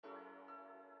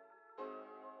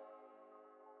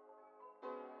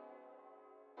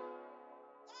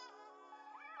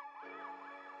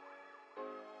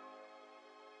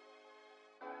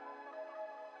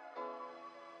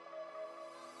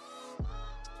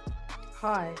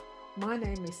Hi, my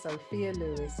name is Sophia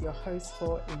Lewis, your host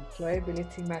for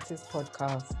Employability Matters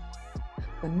podcast,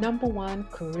 the number one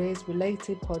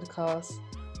careers-related podcast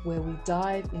where we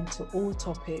dive into all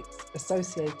topics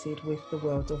associated with the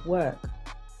world of work.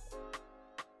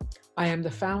 I am the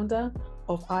founder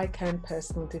of iCan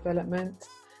Personal Development,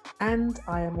 and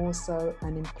I am also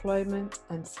an employment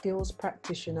and skills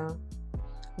practitioner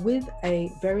with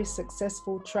a very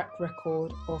successful track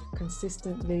record of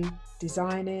consistently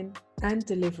designing and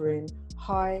delivering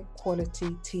high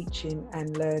quality teaching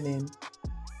and learning.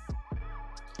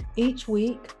 Each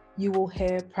week, you will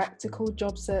hear practical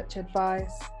job search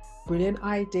advice, brilliant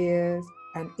ideas,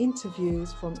 and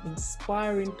interviews from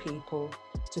inspiring people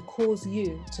to cause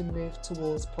you to move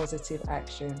towards positive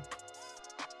action.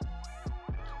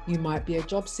 You might be a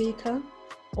job seeker,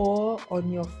 or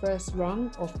on your first rung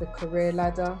of the career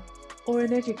ladder, or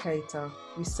an educator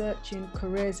researching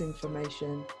careers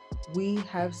information. We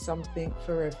have something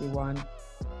for everyone.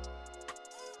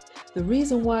 The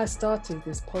reason why I started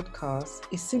this podcast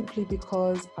is simply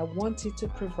because I wanted to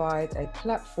provide a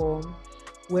platform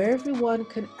where everyone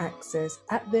can access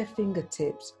at their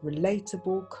fingertips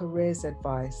relatable careers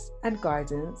advice and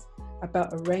guidance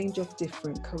about a range of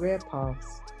different career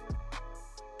paths.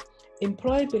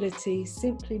 Employability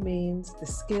simply means the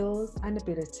skills and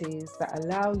abilities that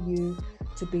allow you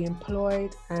to be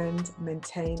employed and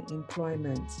maintain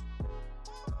employment.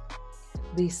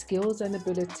 These skills and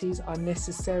abilities are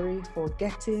necessary for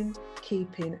getting,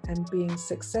 keeping, and being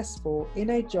successful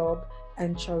in a job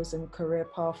and chosen career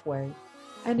pathway,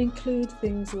 and include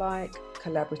things like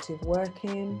collaborative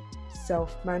working,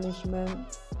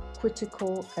 self-management,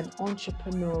 critical and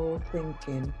entrepreneurial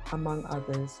thinking, among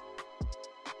others.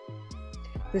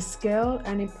 The scale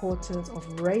and importance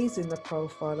of raising the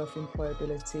profile of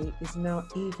employability is now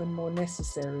even more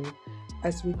necessary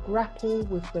as we grapple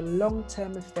with the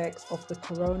long-term effects of the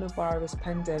coronavirus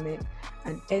pandemic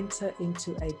and enter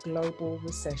into a global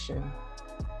recession.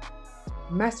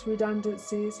 Mass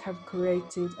redundancies have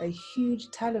created a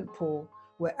huge talent pool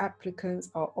where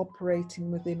applicants are operating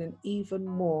within an even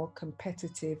more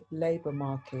competitive labour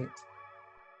market.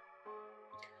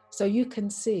 So you can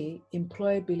see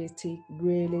employability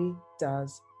really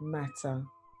does matter.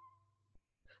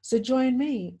 So join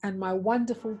me and my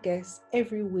wonderful guests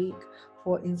every week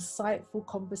for insightful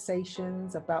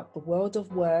conversations about the world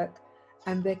of work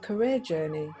and their career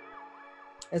journey,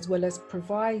 as well as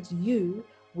provide you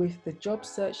with the job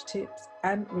search tips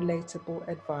and relatable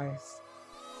advice.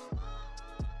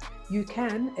 You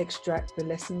can extract the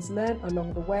lessons learned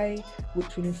along the way,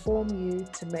 which will inform you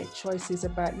to make choices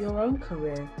about your own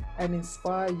career and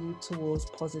inspire you towards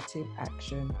positive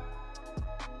action.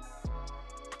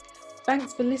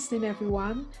 Thanks for listening,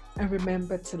 everyone, and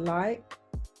remember to like,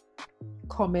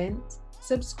 comment,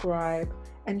 subscribe,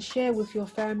 and share with your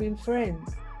family and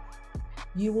friends.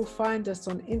 You will find us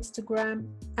on Instagram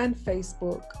and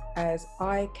Facebook as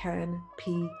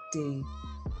iCanPD.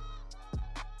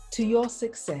 To your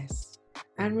success,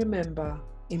 and remember,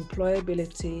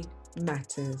 employability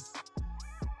matters.